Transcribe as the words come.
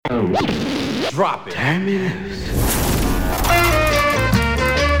Drop it. Turn me loose.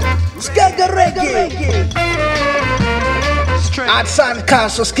 Skeggae Reggae. At San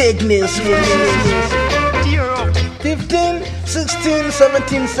Castle Skeggae. 15, 16,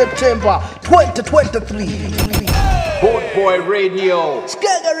 17 September 2023. Boat Boy Radio.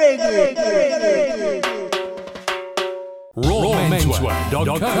 Skeggae Reggae.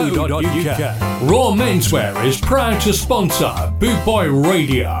 rawmenswear.co.uk. Raw Menswear is proud to sponsor Boot Boy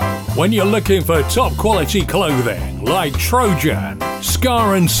Radio. When you're looking for top quality clothing like Trojan,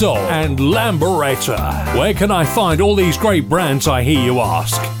 Scar and Soul and Lamberetta, where can I find all these great brands, I hear you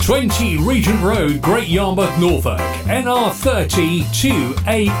ask? 20 Regent Road, Great Yarmouth, Norfolk, NR30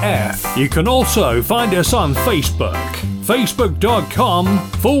 2AF. You can also find us on Facebook,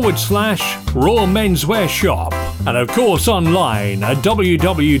 facebook.com/Raw Menswear Shop, and of course online at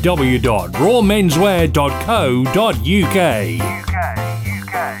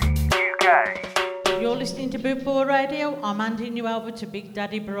www.rawmenswear.co.uk. You're listening to Boot Boy Radio. I'm handing you over to Big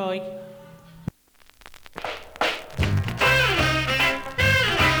Daddy Broy.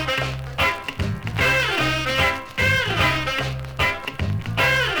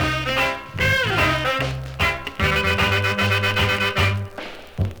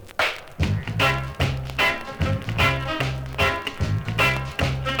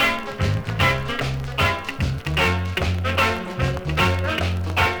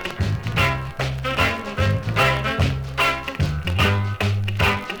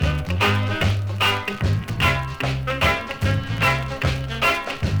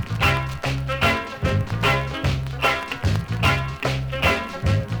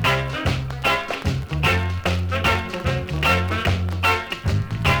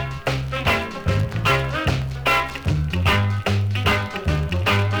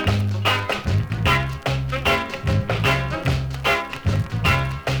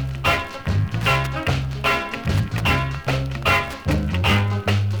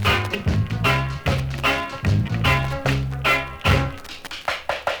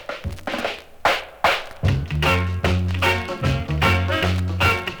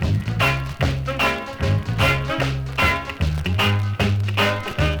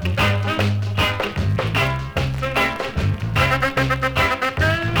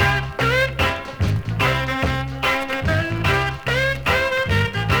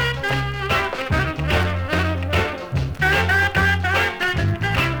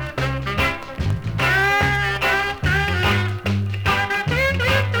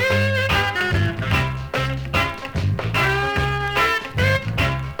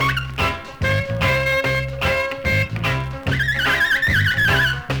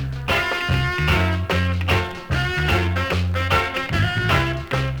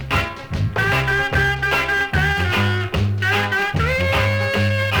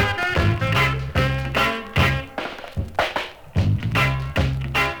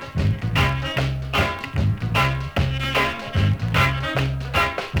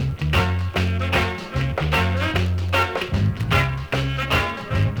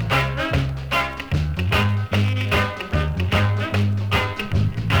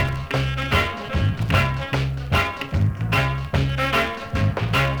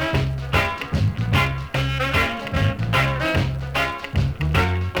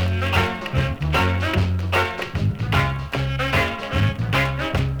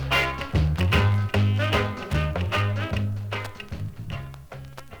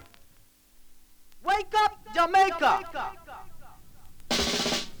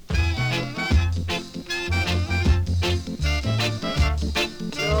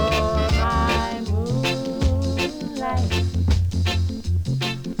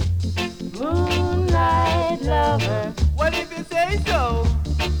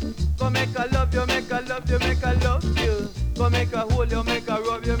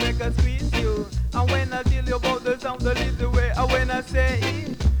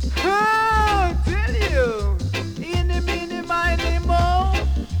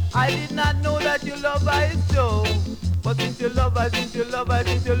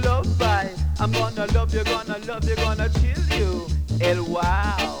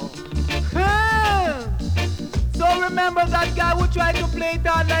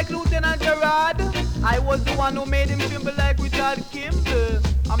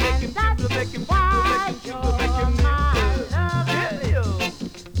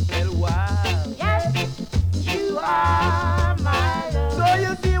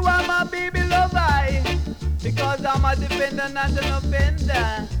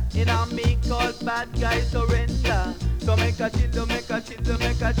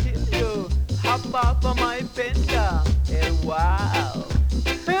 Hop off of my fender, and wow.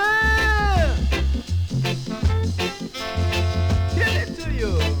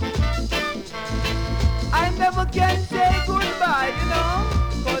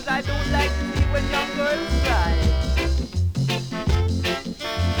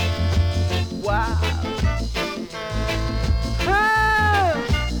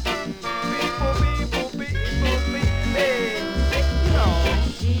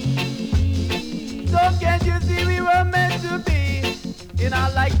 And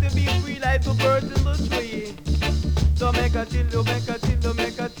I like to be free like the birds in the tree. So make a till you, make a till you,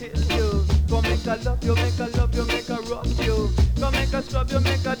 make a till you. Go make a love you, make a love you, make a rock you. Go make a scrub you,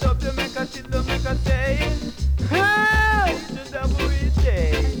 make a dub you, make a till you, make a say. Hey, it's every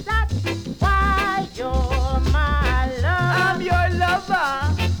day. That's why you're my love. I'm your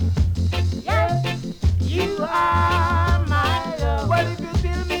lover. Yes, you are my love. Well, if you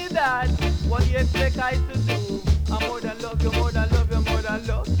tell me that, what do you expect I to do? I'm more than love you, more than love you, more than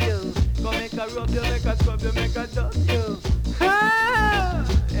love you. Go make a rub you, make a scrub you, make a dust you. Ah,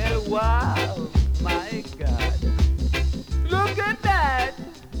 hey, wow, my God. Look at that.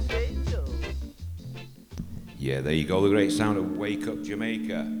 Say so. Yeah, there you go, the great sound of Wake Up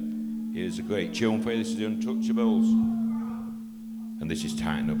Jamaica. Here's a great tune for you. This is the Untouchables. And this is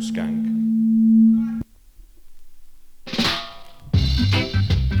Tighten Up Skank.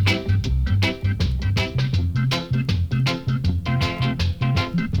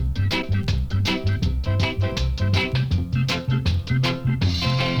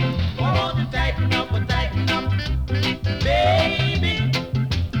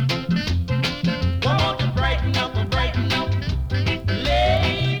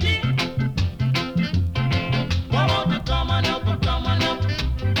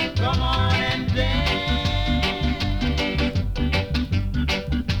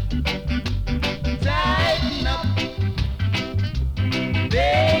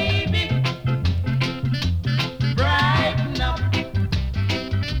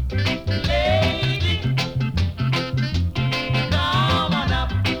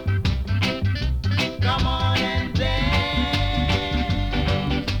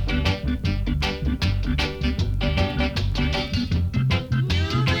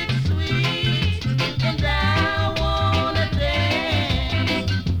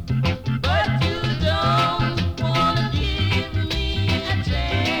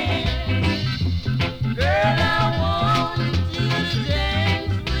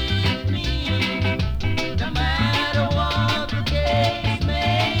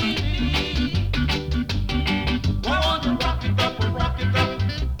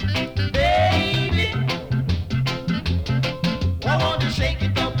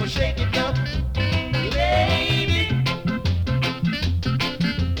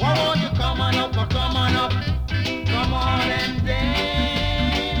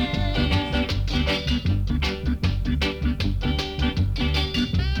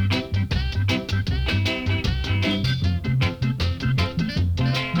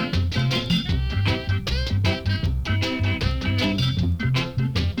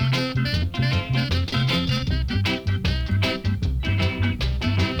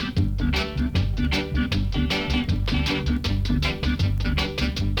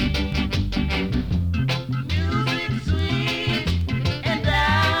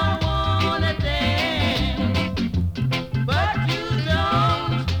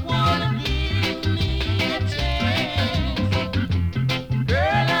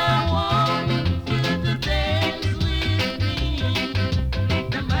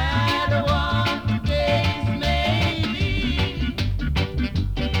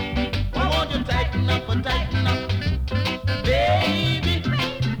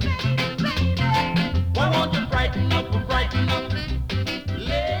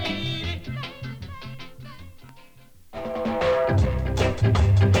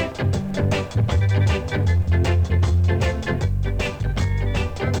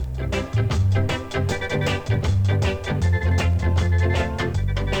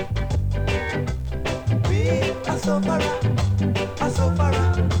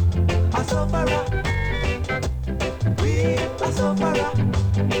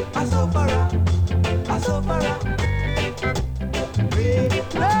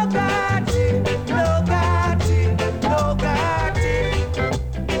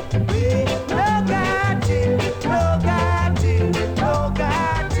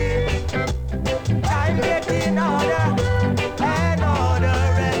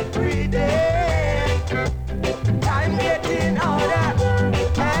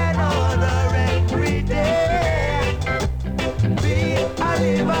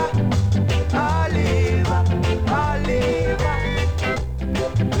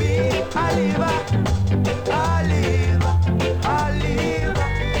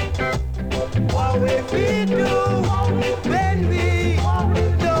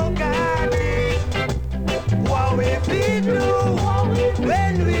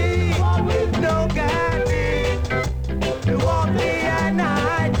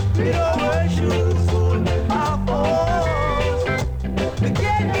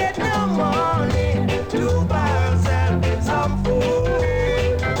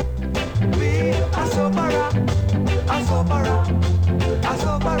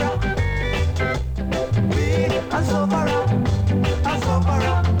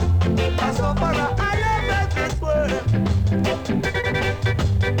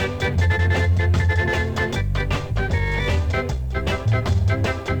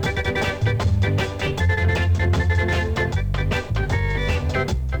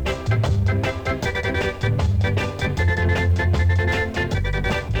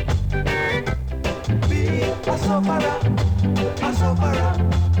 sufferer, a sufferer,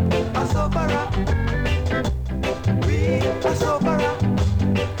 a sufferer. We a sufferer,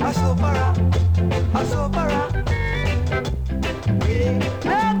 a sufferer, a sufferer. We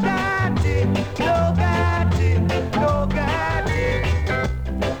no got it, no got it, no got it.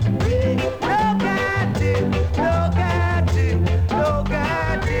 We no got it, no got it, no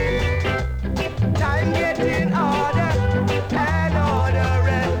got it. Time getting harder and harder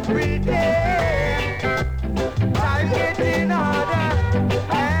every day. Time getting harder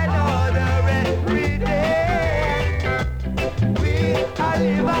and harder every day. We a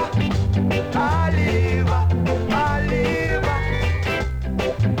live, a live, a live.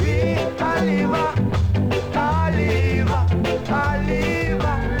 We a live, a live, a live.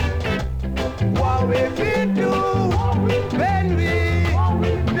 What we fit do when we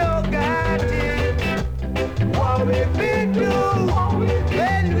no got it? What we fit do when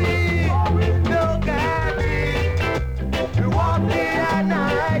we no got it? We walk day and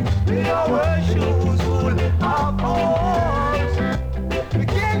night with our shoes full of holes. We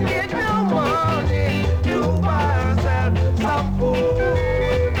can't get no money to buy ourselves some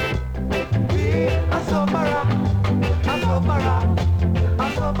food. We a sufferer, a sufferer, a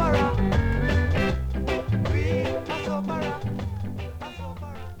sufferer. We a sufferer, a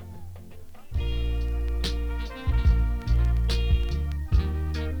sufferer.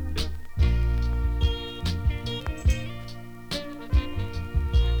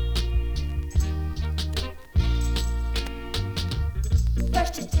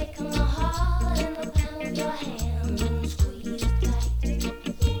 First you take my heart in the palm of your hand and squeeze it tight.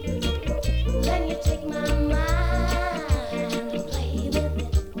 Then you take my mind and play with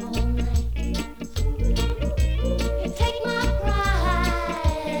it all night. You take my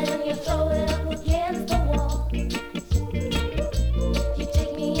pride and you throw it up against the wall. You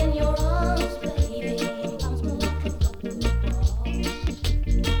take me in your arms, baby, and bounce me like a ball.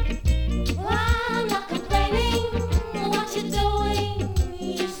 Well, I'm not complaining what you're doing.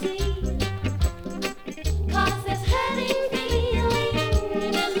 You see, 'cause this hurting feeling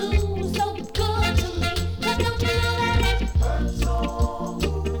is ooh so good to me. 'Cause don't you know that it hurts so?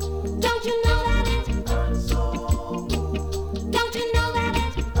 Don't you know that it hurts so? Don't you know that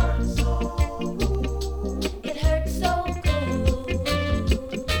it hurts so? It hurts so good.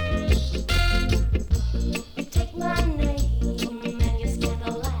 You take my name and you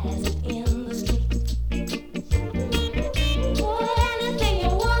scandalize it in the street. Well, anything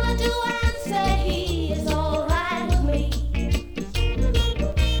you wanna do and say is alright with me.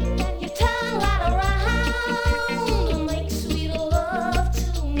 Then you turn right around and make sweet love to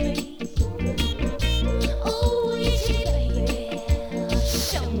me. Oh, easy baby,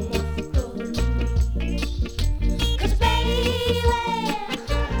 show enough good to me. 'Cause baby,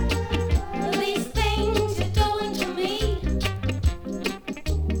 these things you're doing to me,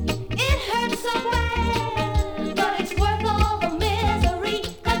 it hurts so bad, but it's worth all the misery.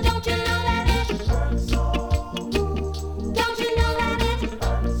 'Cause don't you know that it hurts so? Don't you know that it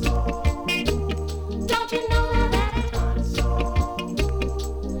hurts so? Don't you know that it hurts so?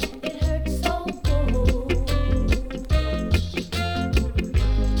 It hurts so good.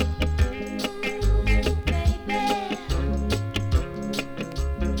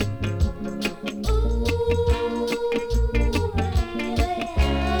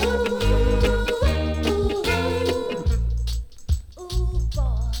 Ooh,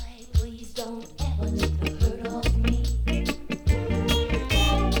 boy, please don't ever take the hurt off me.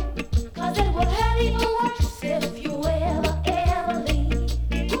 'Cause it would hurt even worse if you ever leave.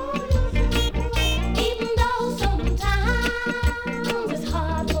 Even though sometimes it's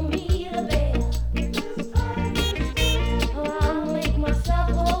hard for me to bear. I'll make myself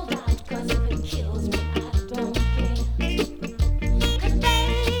hold out, 'cause if it kills me, I don't care. 'Cause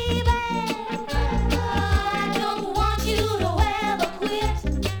baby, I don't want you to ever quit.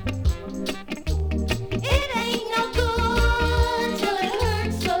 It ain't no good till it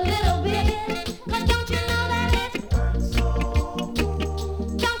hurts a little bit. 'Cause don't you know that it hurts so?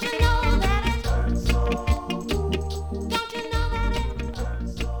 Don't you know that it hurts so? Don't you know that it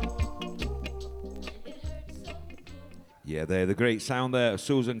hurts so? It hurts so good. Yeah, they're the great sound there.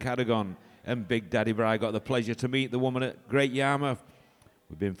 Susan Cadogan and Big Daddy Bri. I got the pleasure to meet the woman at Great Yarmouth.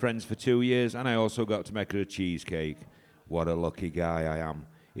 We've been friends for 2 years, and I also got to make her a cheesecake. What a lucky guy I am.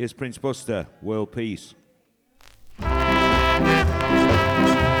 Here's Prince Buster, World Peace.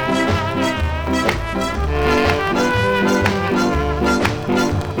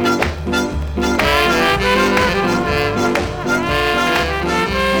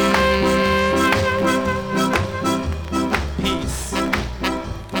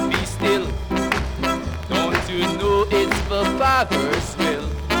 Father's will.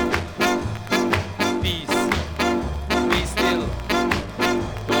 Peace, be still.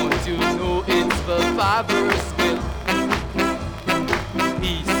 Don't you know it's the Father's will?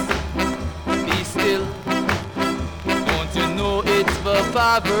 Peace, be still. Don't you know it's the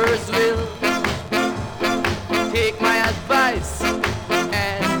Father's will? Take my advice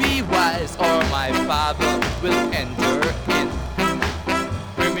and be wise, or my Father will enter in.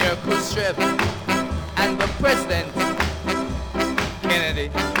 Premier Khrushchev and the President Kennedy.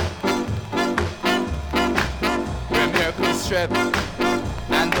 Premier Khrushchev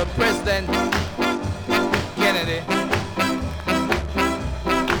and the President Kennedy.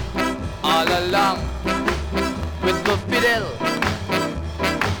 All along with the Fidel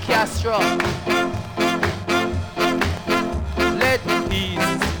Castro. Let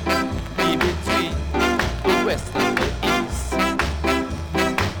peace be between the West and the East.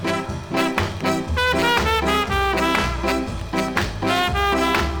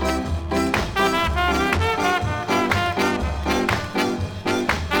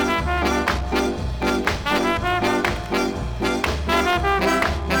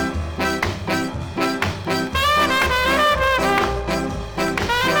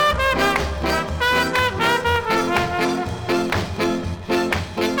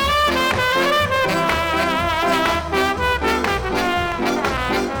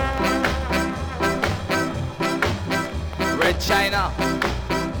 China,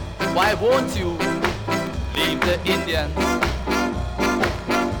 why won't you leave the Indians?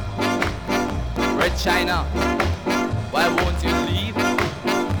 Red China, why won't you leave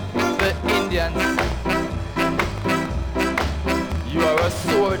the Indians? You are a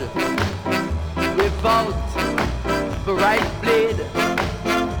sword without the right blade,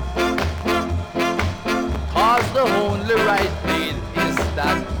 'cause the only right blade is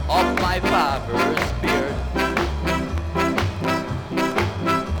that of my father's beard.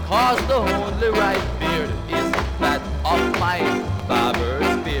 'Cause the only right beard is that of my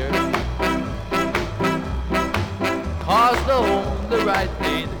father's beard. 'Cause the only right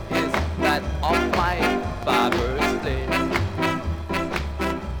blade is that of my father's blade.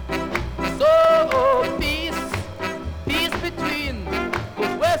 So peace, peace between the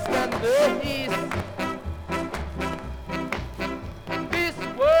West and the East. This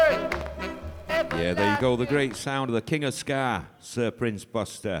word. Yeah, there you go, the great sound of the King of Ska, Sir Prince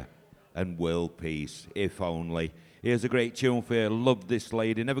Buster, and World Peace, If Only. Here's a great tune for you. Love this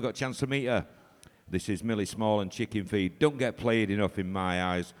lady, never got a chance to meet her. This is Millie Small and Chicken Feed. Don't get played enough in my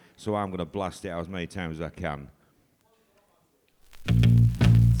eyes, so I'm going to blast it out as many times as I can.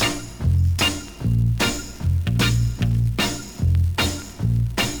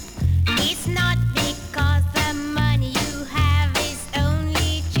 It's not because the money you have is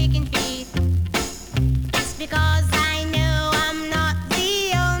only chicken feed. It's because I know I'm not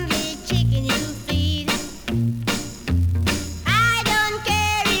the only chicken you feed. I don't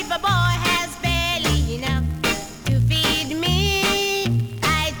care if a boy has barely enough to feed me.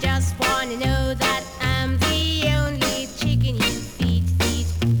 I just want to know that I'm the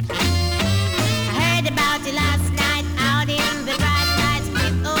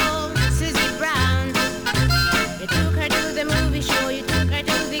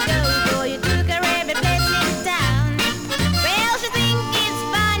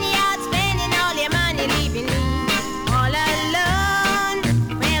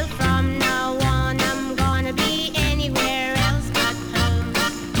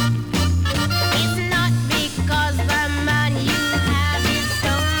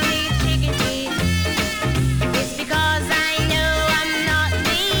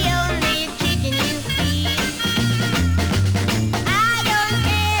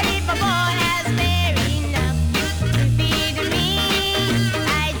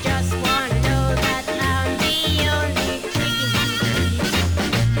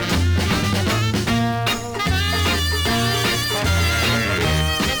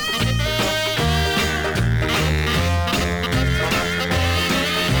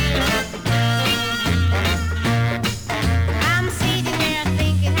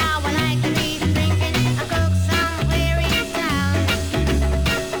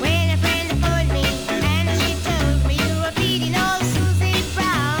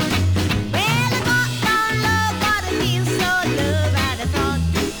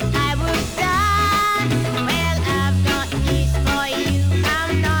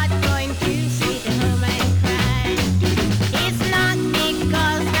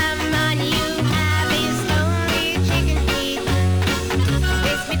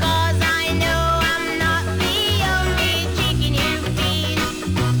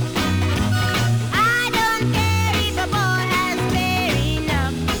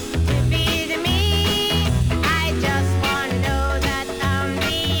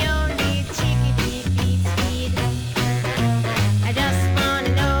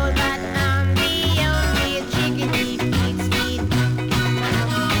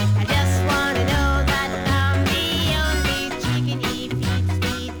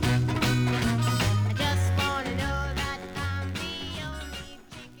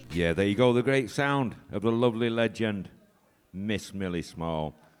Yeah, there you go, the great sound of the lovely legend, Miss Millie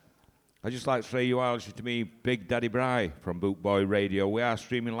Small. I'd just like to say you are listening to me, Big Daddy Bry, from Bootboy Radio. We are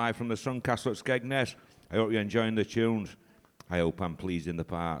streaming live from the Suncastle at Skeggae. I hope you're enjoying the tunes. I hope I'm pleasing the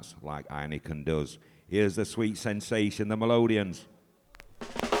parts, like Heineken does. Here's the sweet sensation, the Melodians.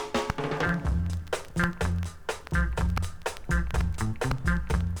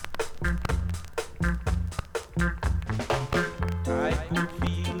 I could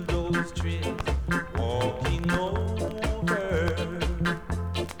feel those trains walking over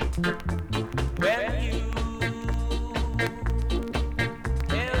when you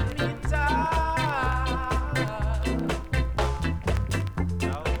held me tight.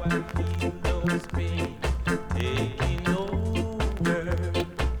 Now I feel those pains taking over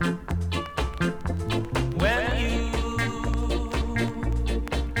when you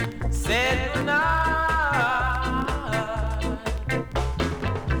said goodnight.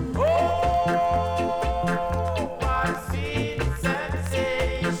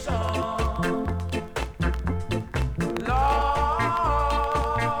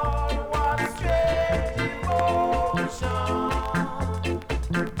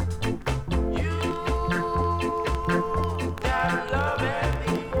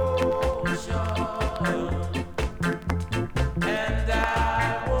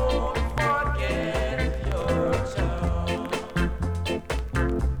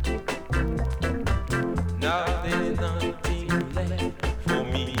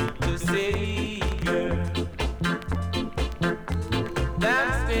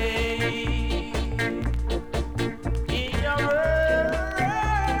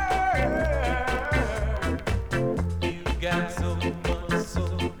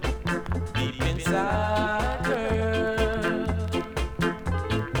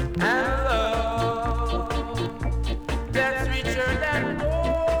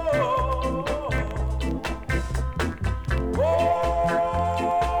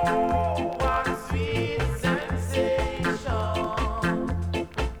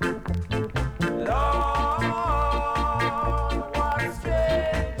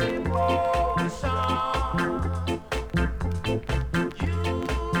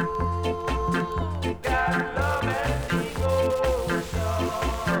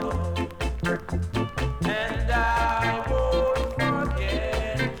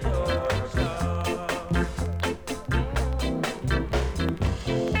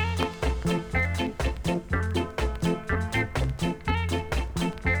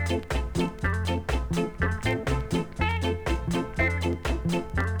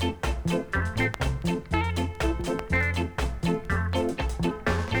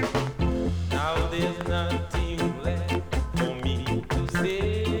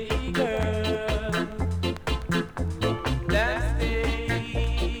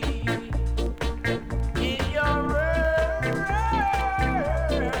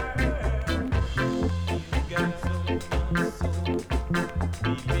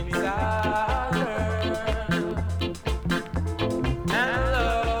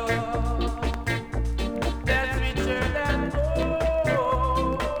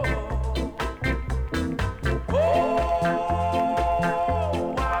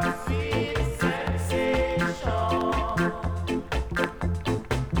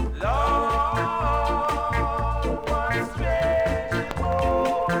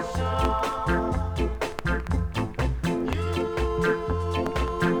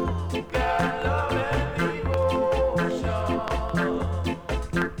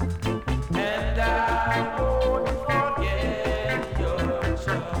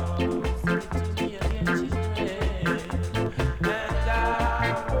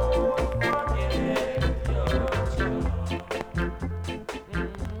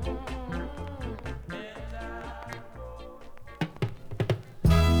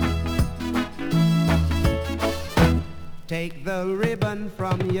 Take the ribbon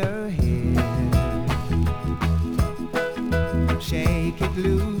from your hair, shake it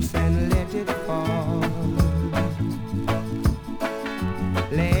loose and let it fall.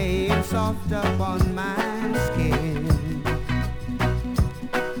 Lay it soft upon my skin,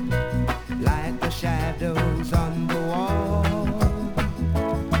 like the shadows on the wall.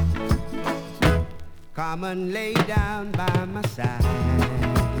 Come and lay down by my side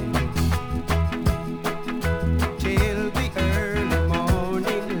till the early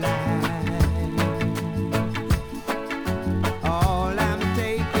morning light. All I'm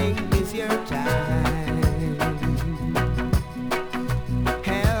taking is your time.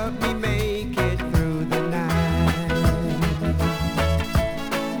 Help me make it through the night.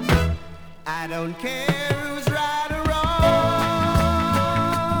 I don't care who's right or wrong.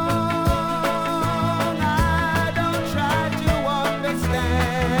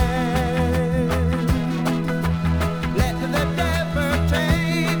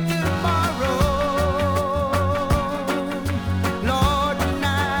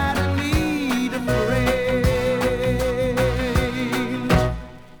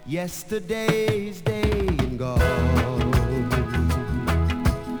 Yesterday's day and gone,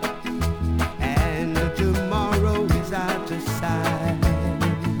 and tomorrow is out of sight,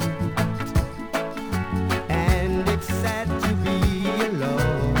 and it's sad to be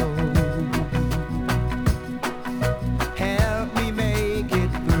alone. Help me make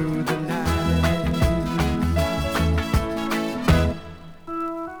it through the night.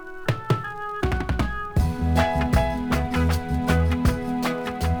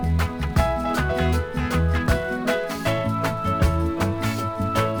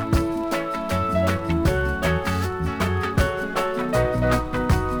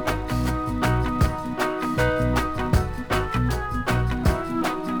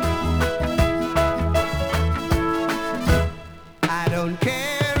 I don't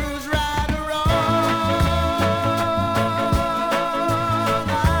care who's right or wrong.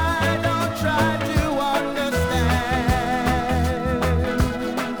 I don't try to understand.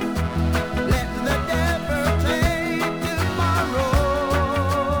 Let the devil take tomorrow.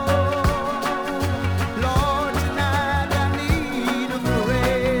 Lord, tonight I need a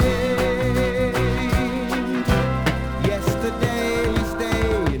friend. Yesterday's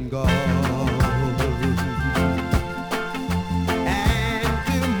day and gone, and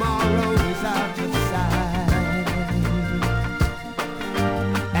tomorrow is out of sight,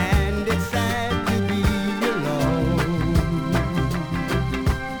 and it's sad to be alone.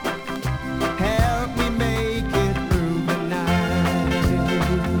 Help me make it through the night.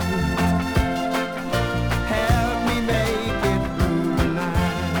 Help me make it through the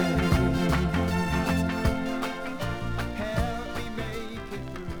night. Help me make it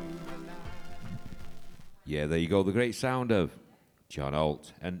through the night. Yeah, there you go. The great sound of John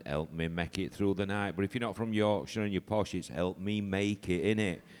Holt and Help Me Make It Through the Night. But if you're not from Yorkshire and you're posh, it's Help Me Make It,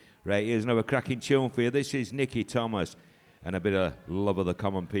 innit? Right, here's another cracking tune for you. This is Nicky Thomas and a bit of Love of the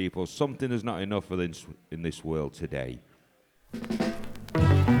Common People. Something there's not enough of in this world today.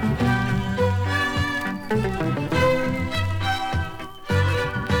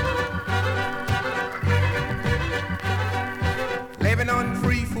 Living on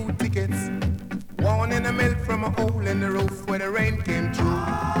free food tickets, wanting a milk from a hole in the roof where the rain came through.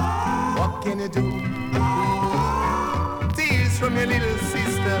 What can you do? Tears from your little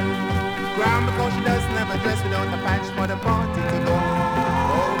sister, crying because she doesn't have a dress without a patch for the party to go.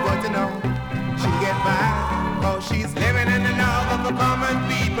 Oh, but you know, she'll get by, oh, she's living in the love of the common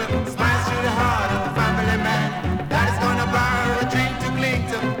people. Smiles through the heart of a family man. Daddy's gonna buy her a drink to cling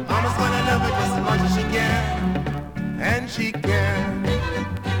to. Mama's gonna love her just as much as she can, and she can.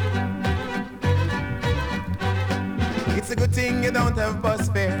 It's a good thing you don't have bus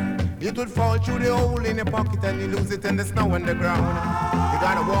fare. It would fall through the hole in your pocket and you lose it in the snow on the ground. You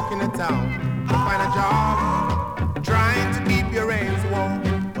gotta walk in the town to find a job, trying to keep your reins warm.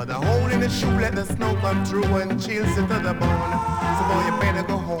 But the hole in the shoe let the snow come through and chills it to the bone. So boy, you better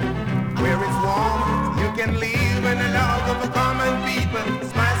go home where it's warm. So you can live in the love of the common people.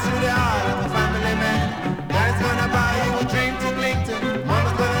 Smash through the heart of a family man. Daddy's gonna buy you a drink to cling to.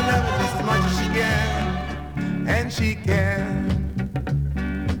 Mama's gonna love it just as much as she can, and she can.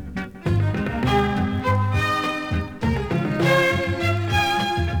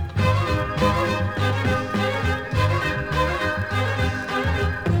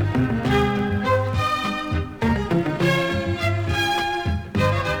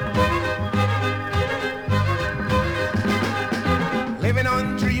 Living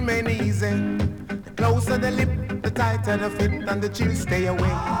on dream ain't easy. The closer the lip, the tighter the fit, and the chill stay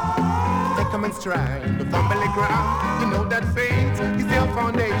away. Take 'em in stride, the fumbly ground. You know that faith is your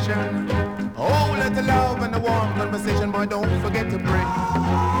foundation. Oh, let the love and the warm conversation, boy, don't forget to pray.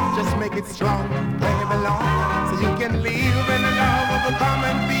 Just make it strong where you belong, so you can live in the love of the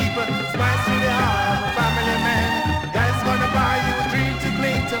common people. Smile through the heart of a family man. Dad's gonna buy you a dream to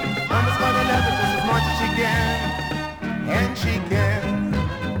cling to. Mama's gonna love it just as much as she can, and she can.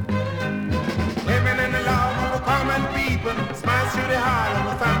 Living in the love of the common people. Smile through the heart of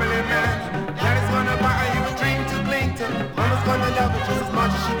a family man. Daddy's gonna buy you a dream to cling to. Mama's gonna love it just as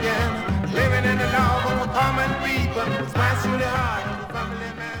much as she can. Living in the love of a common people. Smile through the heart of a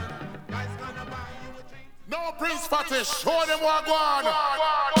family man. Daddy's gonna buy you a dream. No Prince Fatty, show them what go on.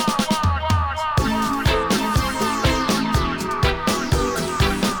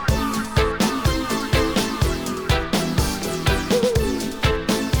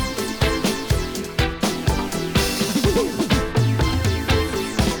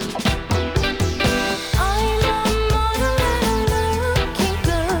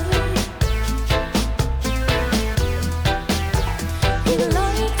 You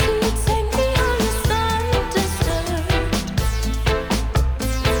like to take me on a start to start.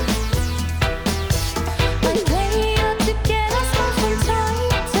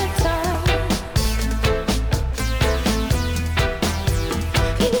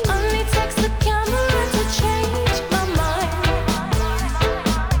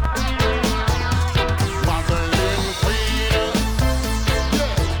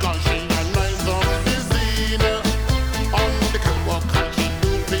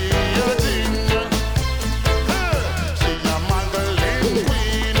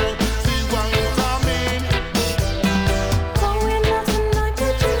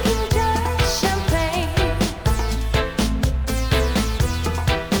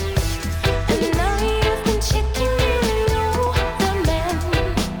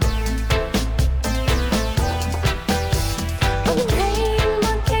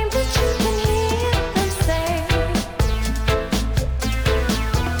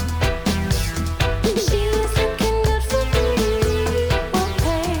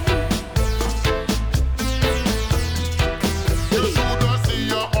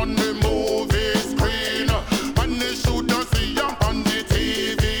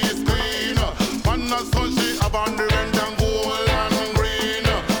 up on the range and gold and green.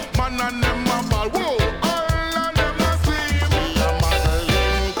 Man and them a ball, whoa, all of them a scream. She a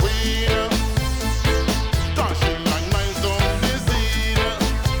Madeline queen, 'cause she like nice on the scene.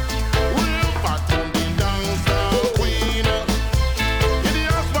 Real fat on the dancer queen. In the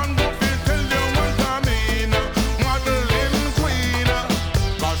husband go fit tell you what I mean. Madeline queen,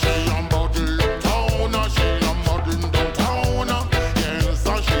 'cause she a model uptown, she a model downtown. Yes,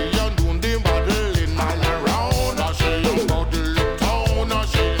 so she a doing the modeling all around. She a model uptown,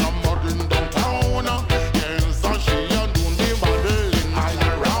 she a model downtown. Yes, so she a doing the modeling all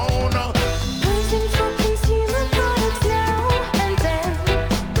around. Posing for consumer products now and then.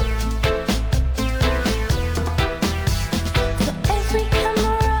 For every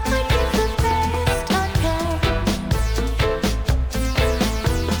camera, I give the best I can.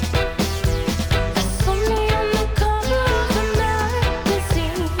 Saw me on the cover of a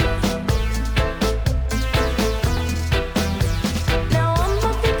magazine. Now I'm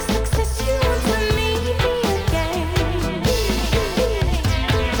a big success. You want to meet me again?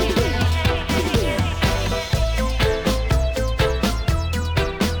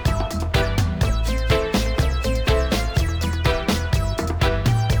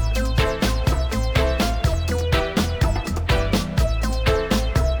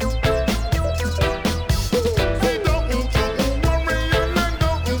 Say don't you worry and I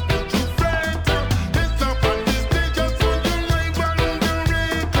don't you fret. This up on this stage just so you like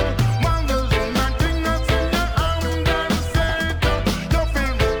underrate. Mangling and thing that's in your arm and set. You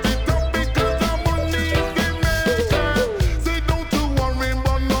feel it up because I'm money we make. Say don't you worry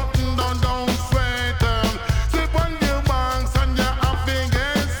about nothing, don't sweat. Slip on your banks and your happy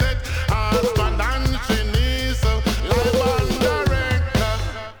get set. Husband and Chinese, live and direct.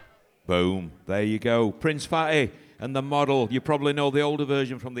 Boom. There you go. Prince Fatty and the model. You probably know the older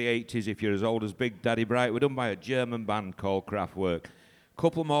version from the 80s if you're as old as Big Daddy Bright. We're done by a German band called Kraftwerk.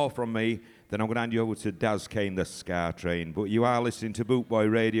 Couple more from me, then I'm going to hand you over to Daz Kane, the Scar Train. But you are listening to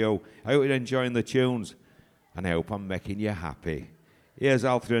Bootboy Radio. I hope you're enjoying the tunes, and I hope I'm making you happy. Here's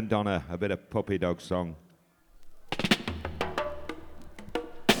Althea and Donna, a bit of Puppy Dog song.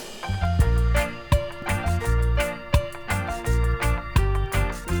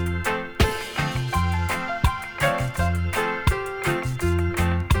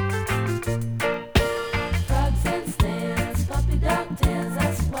 Frogs and snails, puppy dog tails,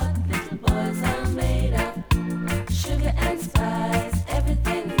 that's what little boys are made of. Sugar and spice,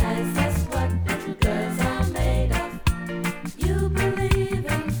 everything nice, that's what little girls are made of. You believe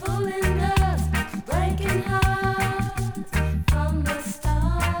in fooling us, breaking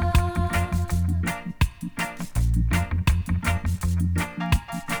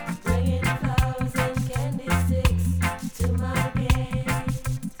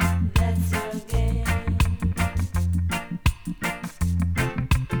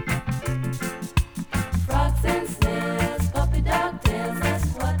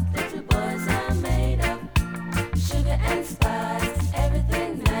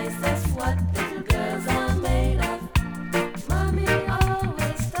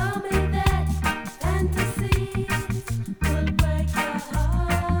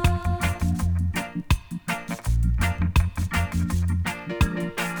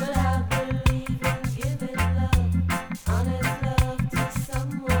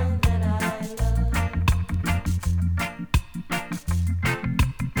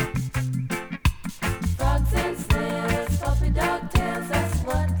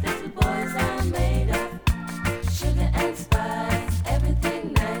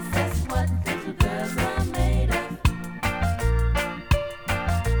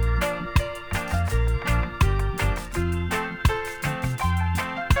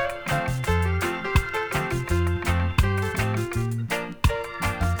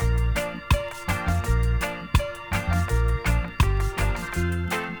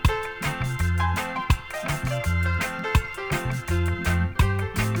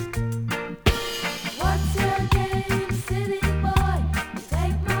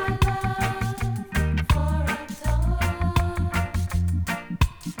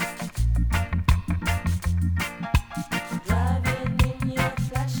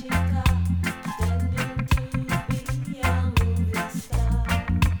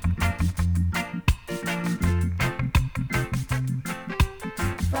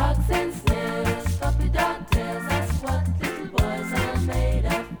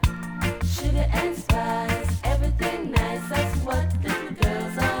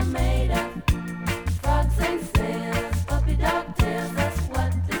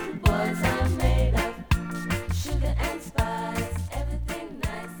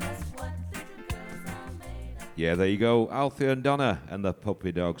Yeah, there you go. Althea and Donna and the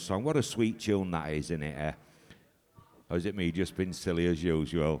Puppy Dog song. What a sweet tune that is, isn't it? Or is it me just being silly as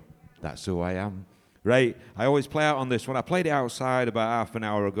usual? That's who I am. Right, I always play out on this one. I played it outside about half an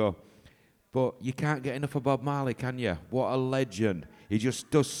hour ago. But you can't get enough of Bob Marley, can you? What a legend. He just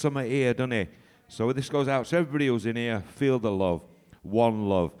does something here, doesn't he? So this goes out to everybody who's in here. Feel the love. One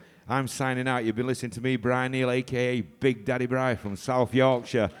love. I'm signing out. You've been listening to me, Brian Neale, a.k.a. Big Daddy Bri from South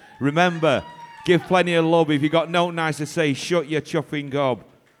Yorkshire. Remember, give plenty of love. If you got no nice to say, shut your chuffing gob.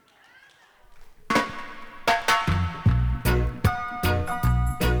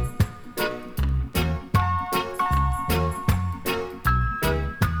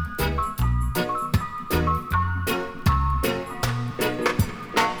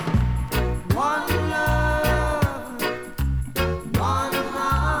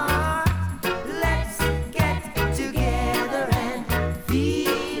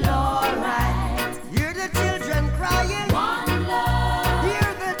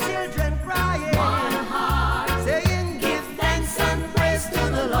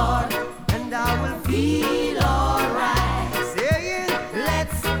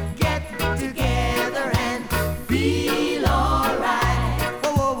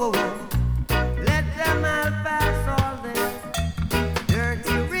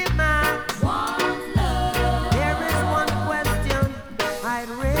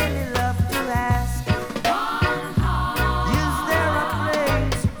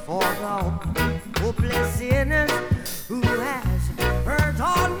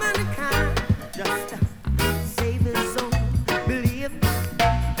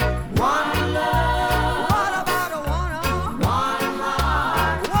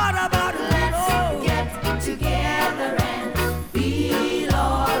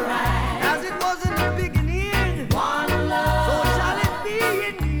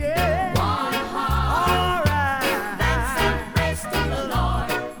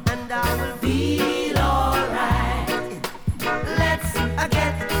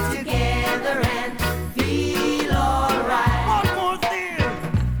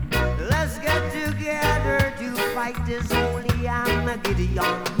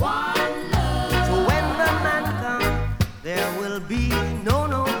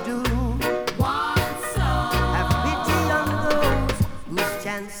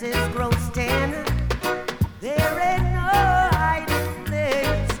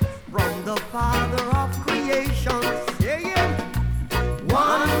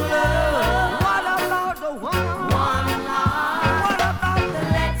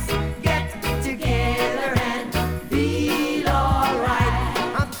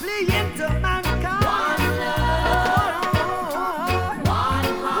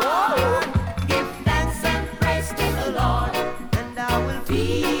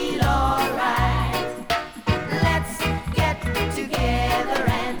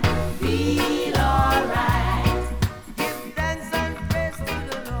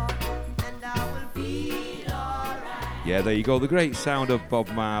 There you go, the great sound of Bob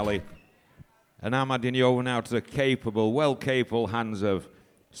Marley. And I'm handing you over now to the capable, well-capable hands of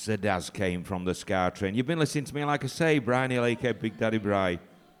Sir Daz came from the Scar Train. You've been listening to me, like I say, Brian Neale, a.k.a. Big Daddy Bri.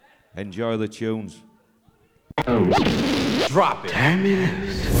 Enjoy the tunes. Drop it.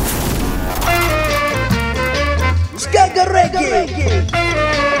 Skeggae Reggae.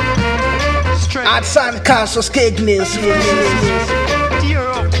 Outside Castle Skeggae.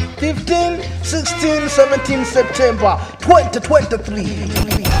 15, 16, 17 September 2023.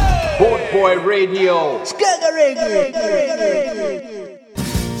 Boat Boy Radio. Skeggae Reggae.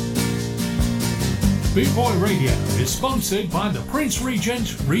 Boot Boy Radio is sponsored by the Prince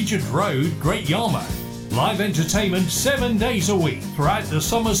Regent, Regent Road, Great Yarmouth. Live entertainment 7 days a week throughout the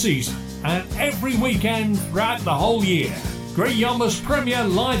summer season and every weekend throughout the whole year. Great Yarmouth's premier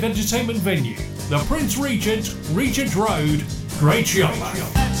live entertainment venue, the Prince Regent, Regent Road, Great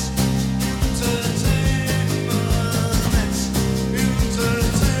Yarmouth.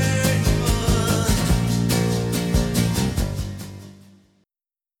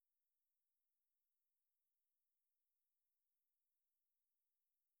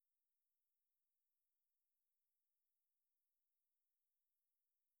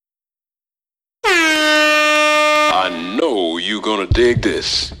 I know you're gonna dig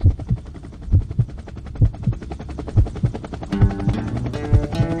this.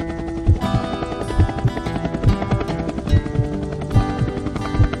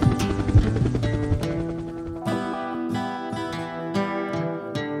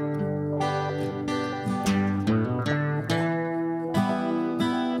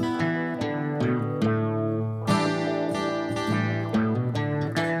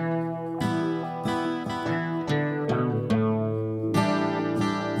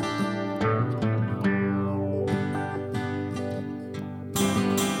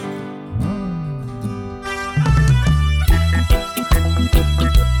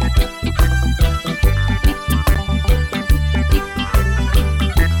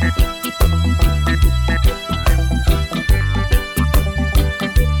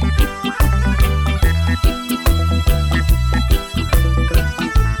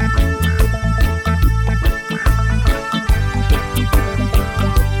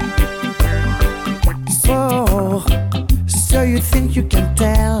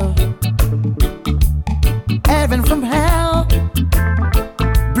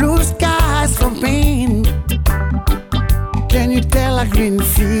 blue skies from pain. Can you tell a green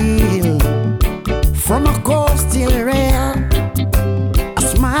field from a cold steel rail? A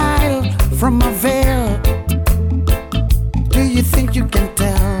smile from a veil. Do you think you can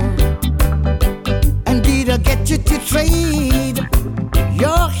tell? And did I get you to trade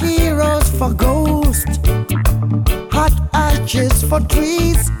your heroes for ghosts? Hot ashes for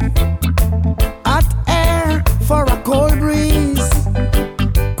trees, hot air for a cold breeze,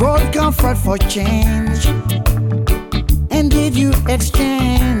 cold comfort for change. And did you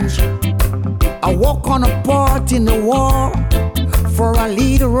exchange a walk on a part in the war for a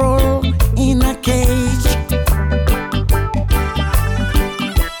lead role in a cage?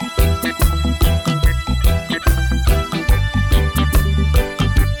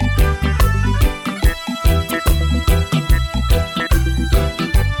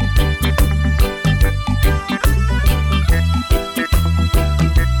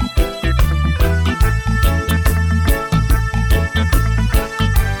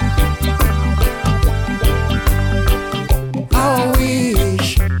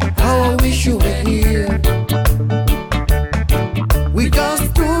 How I wish you were here. We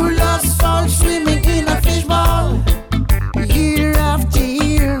just two lost souls swimming in a fishbowl, year after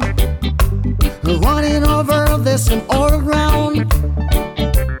year, running over the same old ground.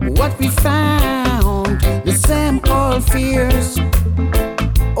 What we found, the same old fears.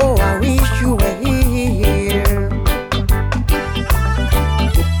 Oh, I wish you were here.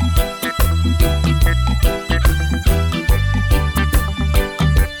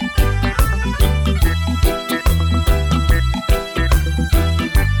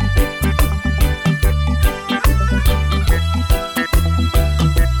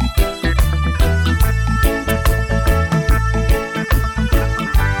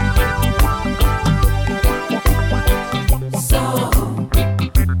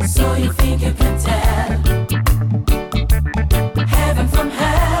 So you think you can tell heaven from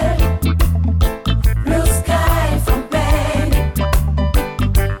hell, blue sky from pain?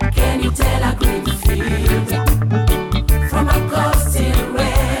 Can you tell a green field from a cold steel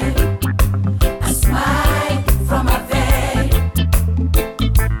rail? A smile from a veil.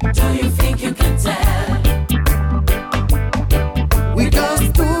 Do you think you can tell? We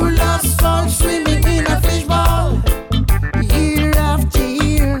just two lost souls swimming in a fishbowl, year after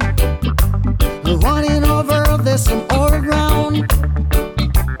year, running over the same old ground.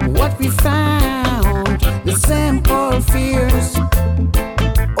 What we found, the same old fears.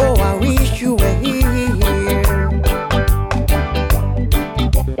 Oh, I wish you were here.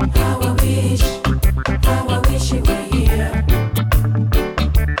 How I wish you were here.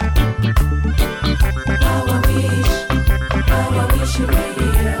 How I wish you were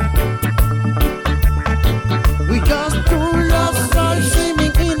here. We just two lost souls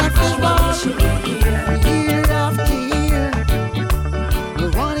swimming in a fishbowl, year after year,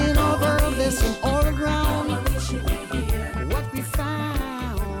 running over the same old ground. What we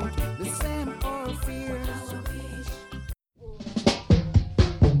found, the same old fears.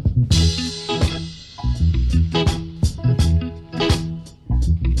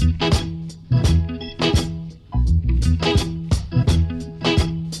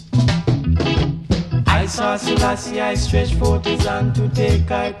 I saw Selassie, I stretched forth his hand to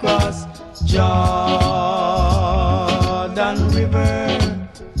take I cross Jordan River.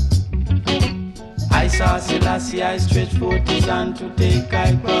 I saw Selassie, I stretched forth his hand to take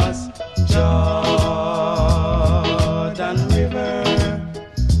I cross Jordan River.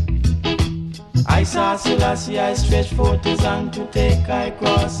 I saw Selassie, I stretched forth his hand to take I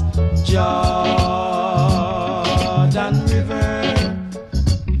cross Jordan River.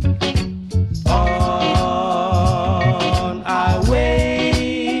 On our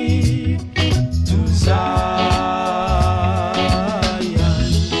way to Zion.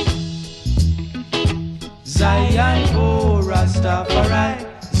 Zion, oh Rastafari.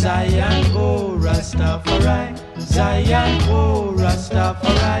 Zion, oh Rastafari. Zion, oh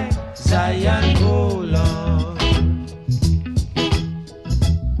Rastafari. Zion, oh Lord.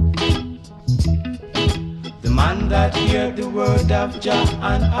 The man that hear the word of Jah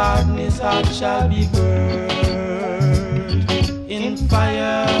and harden his heart shall be burned in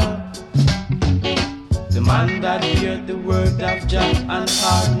fire. The man that hear the word of Jah and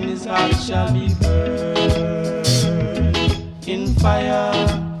harden his heart shall be burned in fire.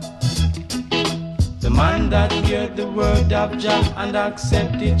 The man that hear the word of Jah and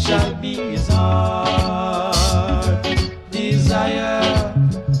accept it shall be his heart desire.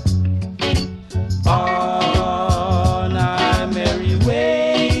 On our merry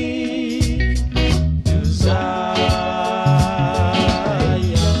way to Zion.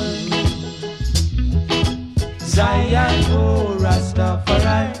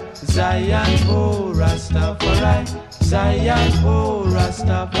 Zion, oh Rastafari, Zion, oh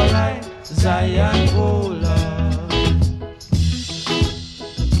Rastafari, Zion, oh Lord.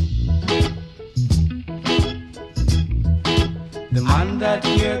 The man that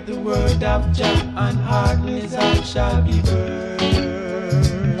hear the word of Jah and harden his heart shall be burned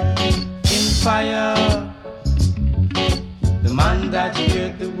in fire. The man that hear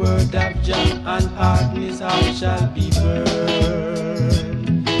the word of Jah and harden his heart shall be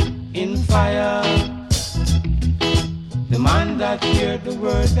burned in fire. The man that hear the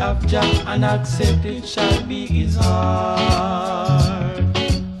word of Jah and accept it shall be his heart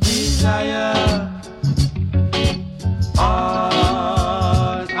desire.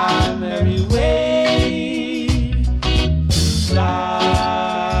 On our merry way to Zion.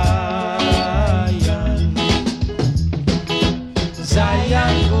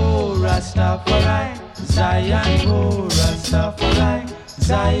 Zion, oh Rastafari, Zion, oh Rastafari,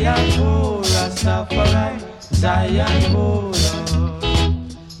 Zion, oh Rastafari, Zion, oh Lord.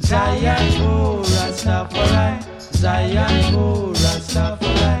 Zion, oh Rastafari, Zion, oh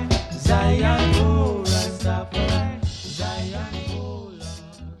Rastafari, Zion, oh Rastafari, Zion, oh Lord.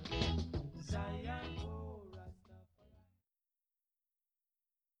 Zion, oh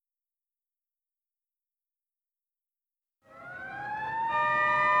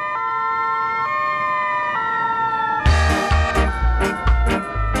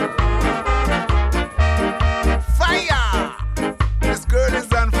Fire! This girl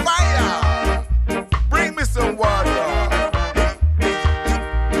is on fire! Bring me some water!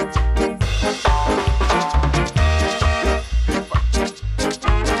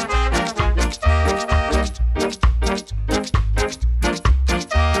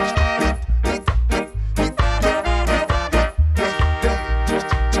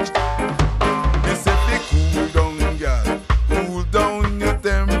 Miss if you cool down, girl. Cool down your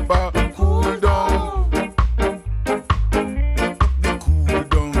temper. Cool down. Cool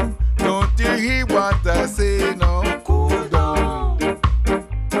down. Don't you hear what I say now? Cool down.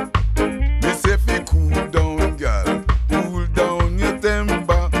 Miss if you cool down, girl. Cool down your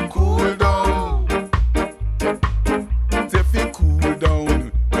temper. Cool down. If you cool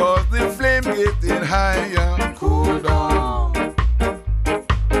down, 'cause the flame getting higher. Cool down.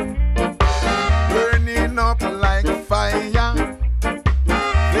 Burning up like fire.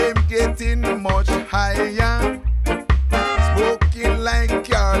 Flame getting much higher. Smoking like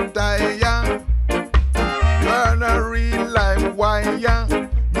your tire. Burn a real life wire.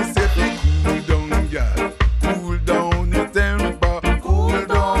 Me say fi cool down, girl. Cool down your temper. Cool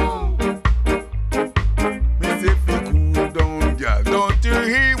down. Me say fi cool down, girl. Don't you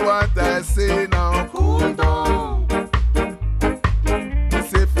hear what I say now? Cool down. Me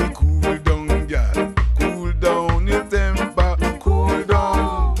say fi cool down, girl. Cool down your temper. Cool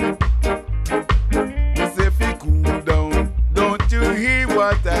down. Me say fi cool down. Don't you hear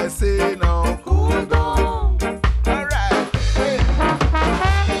what I say now? Cool down. Alright. Hey.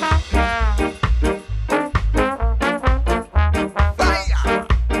 Fire.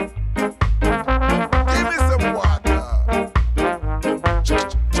 Give me some water.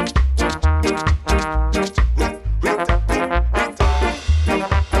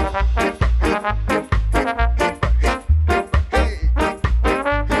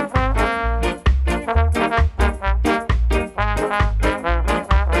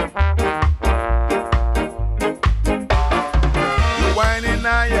 You're whining,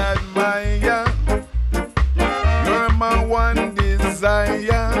 I admire. You're my one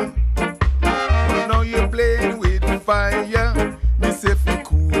desire. But now you're playing with fire. Me say fi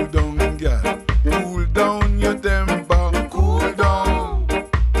cool down, girl. Cool down your temper. Cool down.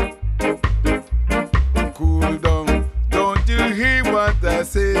 Cool down. Don't you hear what I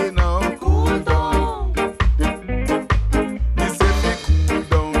say now? Cool down. Me say fi cool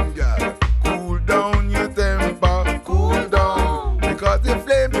down, girl. Cool down your temper. Cool down. Because the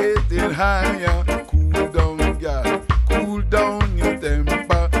flame getting higher.